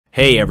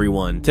Hey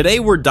everyone,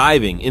 today we're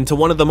diving into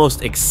one of the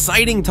most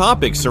exciting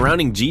topics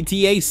surrounding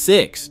GTA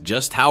 6,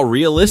 just how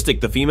realistic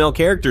the female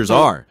characters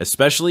are,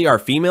 especially our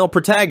female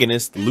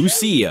protagonist,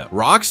 Lucia.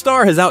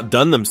 Rockstar has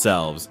outdone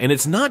themselves, and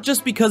it's not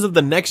just because of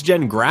the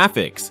next-gen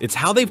graphics, it's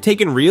how they've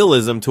taken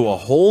realism to a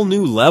whole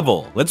new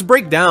level. Let's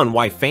break down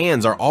why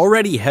fans are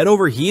already head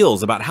over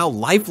heels about how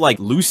lifelike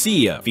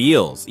Lucia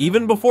feels,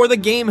 even before the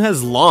game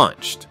has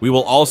launched. We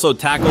will also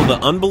tackle the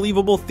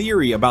unbelievable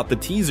theory about the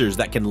teasers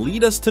that can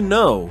lead us to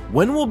know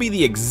when we'll be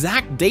the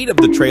exact date of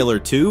the trailer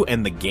 2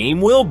 and the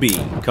game will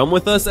be. Come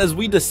with us as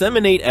we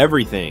disseminate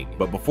everything.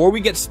 But before we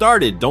get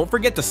started, don't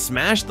forget to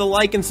smash the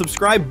like and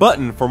subscribe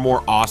button for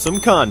more awesome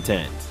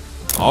content.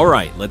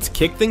 Alright, let's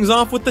kick things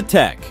off with the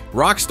tech.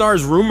 Rockstar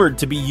is rumored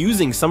to be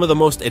using some of the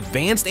most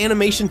advanced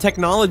animation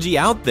technology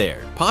out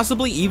there,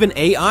 possibly even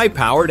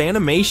AI-powered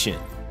animation.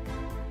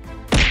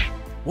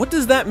 What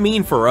does that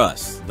mean for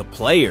us, the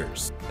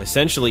players?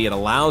 Essentially, it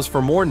allows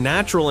for more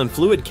natural and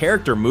fluid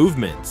character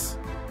movements.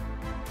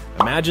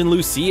 Imagine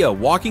Lucia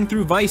walking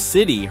through Vice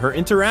City. Her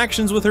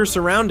interactions with her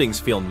surroundings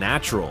feel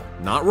natural,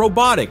 not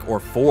robotic or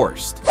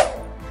forced.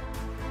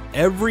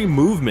 Every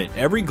movement,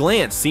 every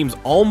glance seems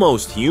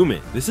almost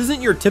human. This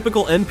isn't your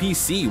typical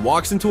NPC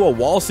walks into a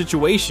wall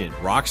situation.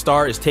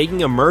 Rockstar is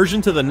taking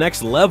immersion to the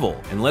next level,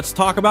 and let's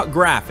talk about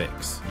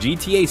graphics.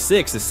 GTA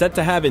 6 is set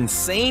to have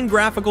insane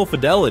graphical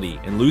fidelity,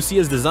 and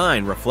Lucia's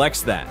design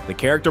reflects that. The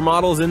character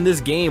models in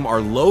this game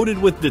are loaded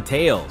with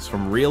details,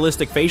 from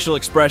realistic facial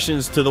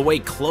expressions to the way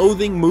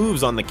clothing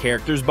moves on the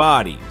characters'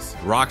 bodies.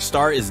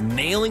 Rockstar is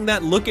nailing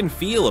that look and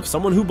feel of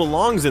someone who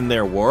belongs in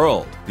their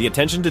world. The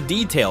attention to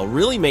detail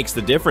really makes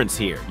the difference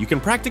here. You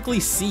can practically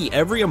see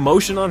every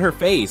emotion on her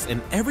face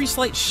and every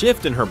slight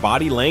shift in her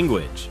body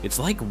language. It's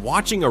like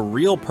watching a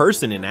real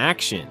person in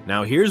action.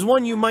 Now here's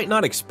one you might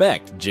not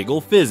expect: jiggle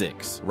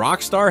physics.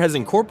 Rockstar has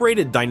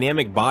incorporated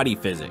dynamic body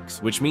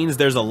physics, which means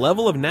there's a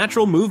level of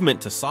natural movement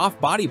to soft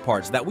body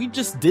parts that we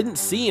just didn't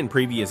see in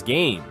previous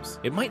games.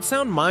 It might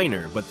sound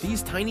minor, but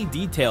these tiny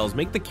details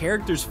make the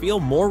characters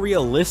feel more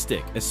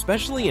realistic,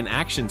 especially in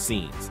action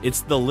scenes.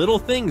 It's the little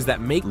things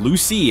that make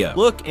Lucia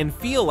look and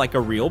feel like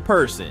a real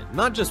person,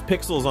 not just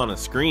pixels on a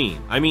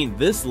screen. I mean,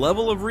 this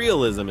level of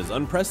realism is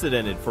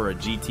unprecedented for a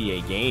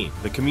GTA game.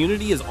 The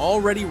community is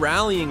already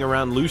rallying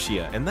around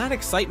Lucia, and that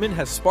excitement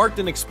has sparked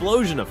an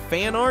explosion of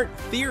fan art,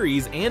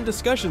 theories, and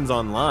discussions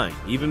online.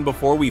 Even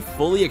before we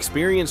fully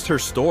experienced her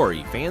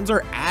story, fans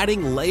are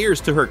adding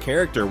layers to her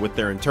character with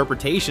their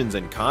interpretations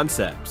and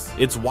concepts.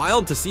 It's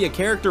wild to see a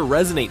character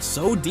resonate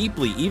so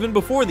deeply even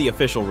before the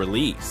official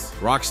release.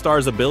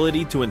 Rockstar's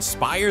ability to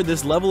inspire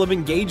this level of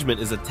engagement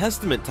is a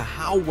testament to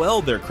how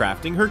well they're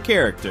crafting her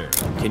character.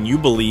 Can you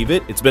believe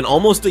it? It's been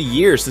almost a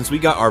year since we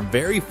got our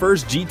very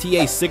first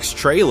GTA 6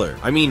 trailer.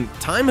 I mean,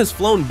 time has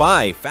flown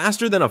by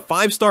faster than a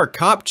 5-star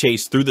cop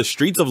chase through the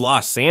streets of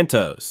Los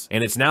Santos.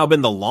 And it's now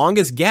been the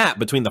longest gap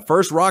between the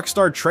first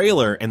Rockstar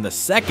trailer and the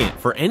second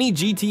for any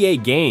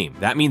GTA game.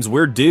 That means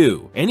we're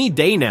due. Any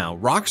day now,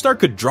 Rockstar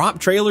could drop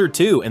trailer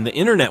 2 and the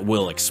internet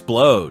will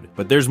explode.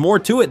 But there's more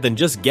to it than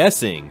just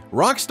guessing.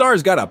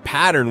 Rockstar's got a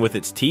pattern with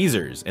its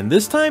teasers, and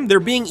this time they're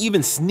being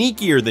even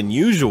sneakier than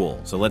usual.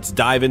 So let's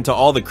dive into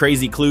all the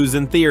crazy clues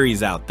and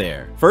theories out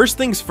there. First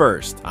things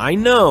first, I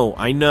know,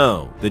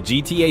 the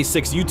GTA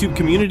 6 YouTube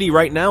community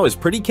right now is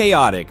pretty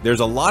chaotic. There's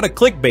a lot of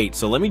clickbait,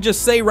 so let me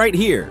just say right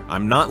here,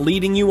 I'm not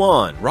leading you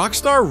on.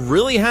 Rockstar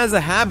really has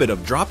a habit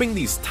of dropping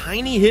these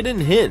tiny hidden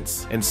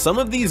hints, and some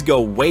of these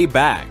go way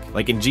back.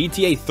 Like in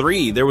GTA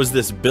 3, there was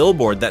this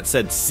billboard that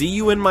said "See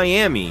you in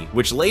Miami,"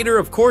 which later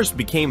of course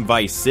became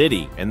Vice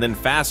City. And then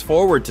fast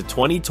forward to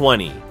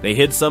 2020, they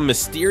hid some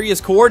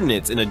mysterious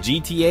coordinates in a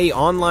GTA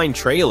Online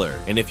trailer,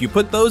 and if you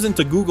put those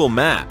into Google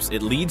Maps,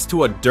 it leads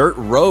to a dirt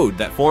road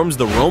that forms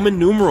the Roman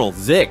numeral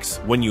 6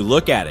 when you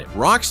look at it.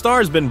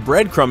 Rockstar's been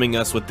breadcrumbing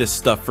us with this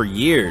stuff for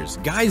years.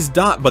 Guys,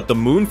 but the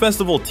Moon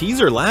Festival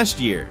teaser last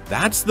year,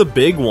 that's the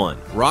big one.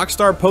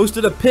 Rockstar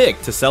posted a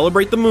pic to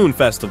celebrate the Moon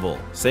Festival,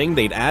 saying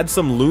they'd add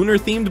some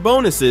lunar-themed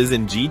bonuses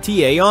in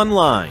GTA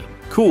Online.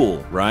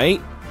 Cool,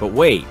 right? But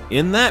wait,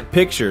 in that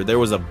picture there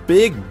was a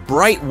big,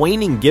 bright,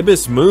 waning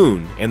gibbous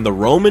moon, and the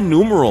Roman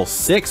numeral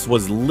 6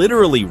 was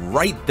literally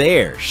right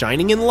there,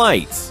 shining in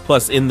lights.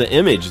 Plus, in the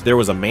image, there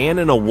was a man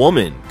and a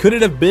woman. Could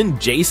it have been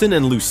Jason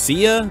and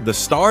Lucia, the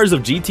stars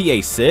of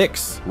GTA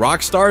 6?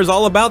 Rockstar is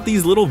all about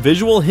these little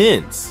visual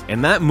hints.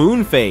 And that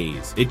moon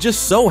phase, it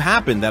just so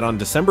happened that on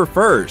December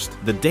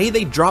 1st, the day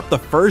they dropped the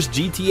first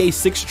GTA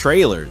 6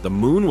 trailer, the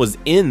moon was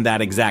in that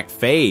exact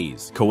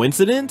phase.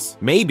 Coincidence?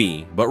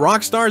 Maybe, but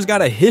Rockstar's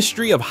got a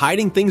history of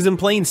hiding things in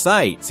plain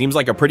sight. Seems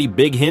like a pretty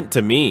big hint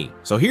to me.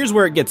 So here's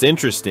where it gets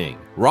interesting.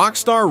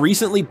 Rockstar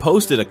recently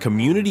posted a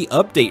community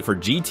update for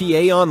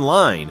GTA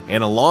Online,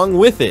 and along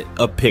with it,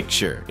 a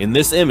picture. In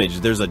this image,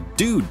 there's a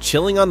dude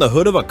chilling on the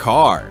hood of a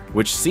car,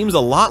 which seems a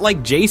lot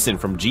like Jason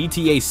from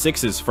GTA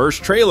 6's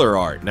first trailer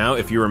art. Now,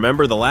 if you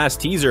remember, the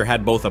last teaser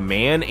had both a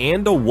man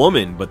and a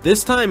woman, but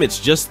this time it's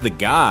just the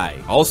guy.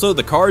 Also,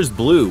 the car is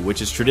blue,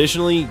 which is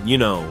traditionally, you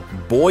know,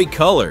 boy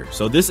color,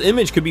 so this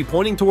image could be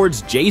pointing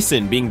towards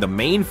Jason being the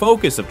main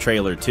focus of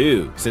trailer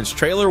 2, since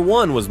trailer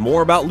 1 was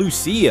more about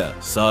Lucia.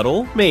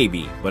 Subtle?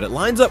 Maybe, but it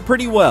lines up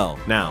pretty well.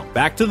 Now,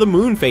 back to the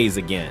moon phase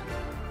again.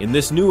 In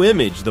this new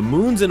image, the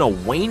moon's in a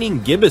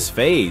waning gibbous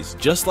phase,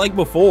 just like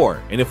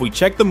before, and if we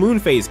check the moon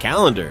phase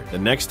calendar, the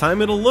next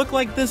time it'll look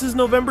like this is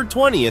November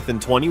 20th in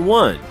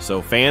 21.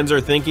 So fans are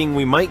thinking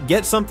we might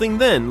get something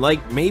then,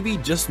 like maybe,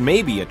 just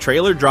maybe, a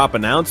trailer drop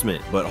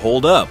announcement. But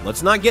hold up,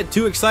 let's not get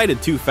too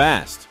excited too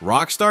fast.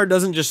 Rockstar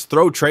doesn't just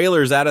throw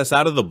trailers at us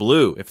out of the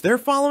blue. If they're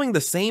following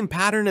the same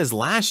pattern as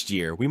last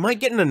year, we might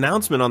get an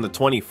announcement on the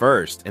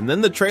 21st, and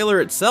then the trailer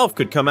itself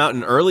could come out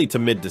in early to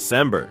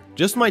mid-December.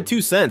 Just my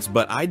 2 cents,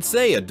 but I'd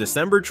say a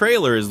December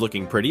trailer is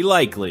looking pretty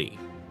likely.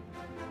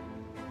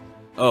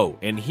 Oh,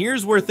 and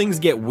here's where things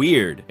get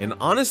weird, and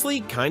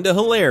honestly kinda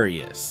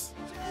hilarious.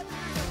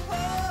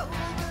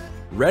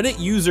 Reddit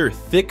user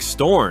Thick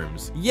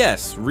Storms,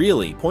 yes,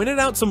 really, pointed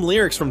out some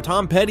lyrics from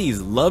Tom Petty's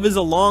Love is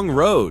a Long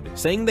Road,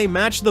 saying they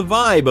match the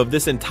vibe of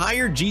this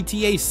entire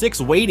GTA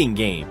 6 waiting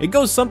game. It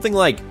goes something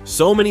like,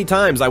 so many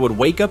times I would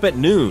wake up at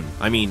noon.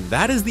 I mean,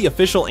 that is the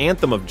official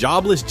anthem of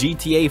jobless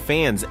GTA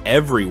fans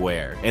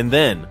everywhere. And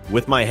then,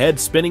 with my head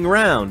spinning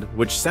round,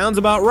 which sounds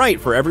about right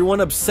for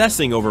everyone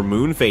obsessing over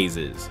moon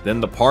phases. Then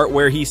the part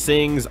where he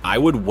sings, I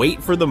would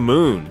wait for the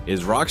moon.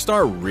 Is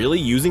Rockstar really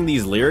using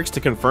these lyrics to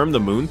confirm the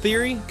moon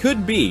theory?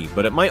 Could be,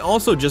 but it might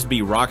also just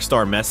be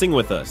Rockstar messing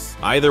with us.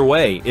 Either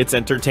way, it's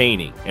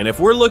entertaining. And if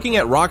we're looking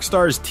at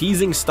Rockstar's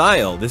teasing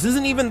style, this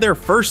isn't even their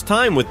first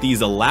time with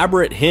these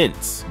elaborate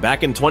hints.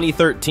 Back in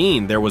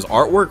 2013, there was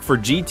artwork for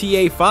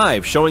GTA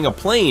 5 showing a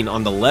plane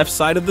on the left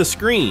side of the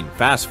screen.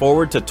 Fast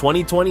forward to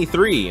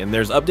 2023, and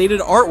there's updated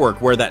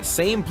artwork where that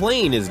same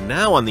plane is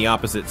now on the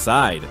opposite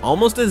side,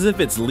 almost as if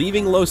it's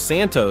leaving Los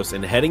Santos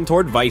and heading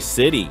toward Vice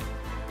City.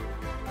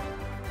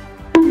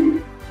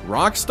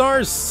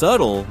 Rockstar's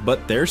subtle,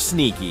 but they're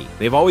sneaky.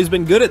 They've always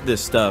been good at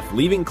this stuff,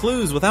 leaving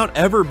clues without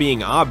ever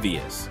being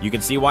obvious. You can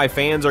see why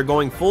fans are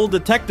going full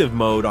detective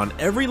mode on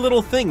every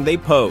little thing they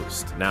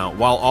post. Now,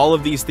 while all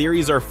of these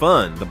theories are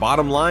fun, the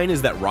bottom line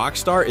is that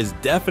Rockstar is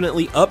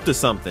definitely up to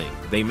something.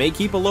 They may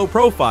keep a low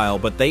profile,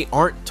 but they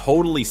aren't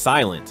totally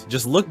silent.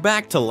 Just look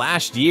back to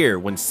last year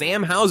when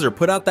Sam Houser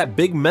put out that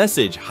big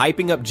message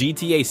hyping up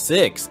GTA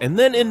 6, and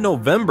then in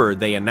November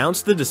they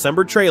announced the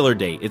December trailer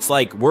date. It's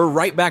like we're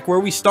right back where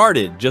we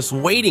started, just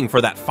waiting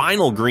for that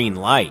final green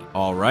light.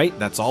 Alright,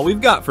 that's all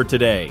we've got for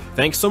today.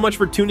 Thanks so much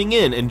for tuning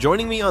in and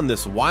joining me on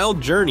this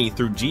wild journey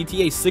through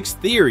GTA 6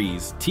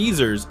 theories,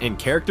 teasers, and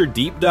character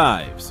deep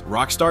dives.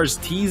 Rockstar's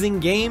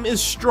teasing game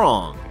is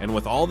strong, and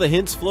with all the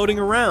hints floating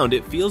around,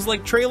 it feels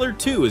like trailer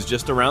 2 is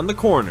just around the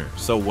corner.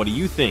 So what do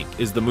you think?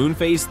 Is the moon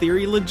phase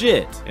theory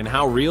legit? And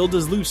how real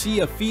does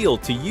Lucia feel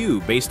to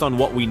you based on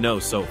what we know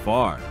so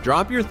far?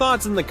 Drop your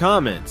thoughts in the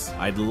comments.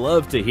 I'd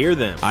love to hear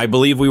them. I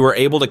believe we were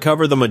able to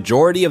cover the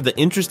majority of the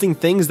interesting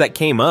things that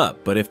came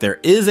up, but if there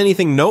is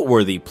anything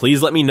noteworthy,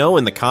 please let me know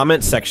in the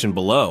comments section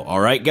below.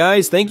 Alright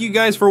guys, thank you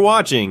guys for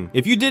watching.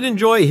 If you did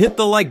enjoy, hit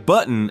the like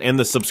button and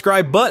the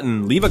subscribe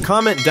button. Leave a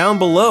comment down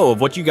below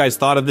of what you guys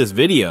thought of this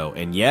video.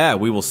 And yeah,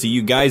 we will see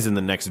you guys in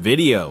the next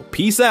video.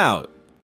 Peace out.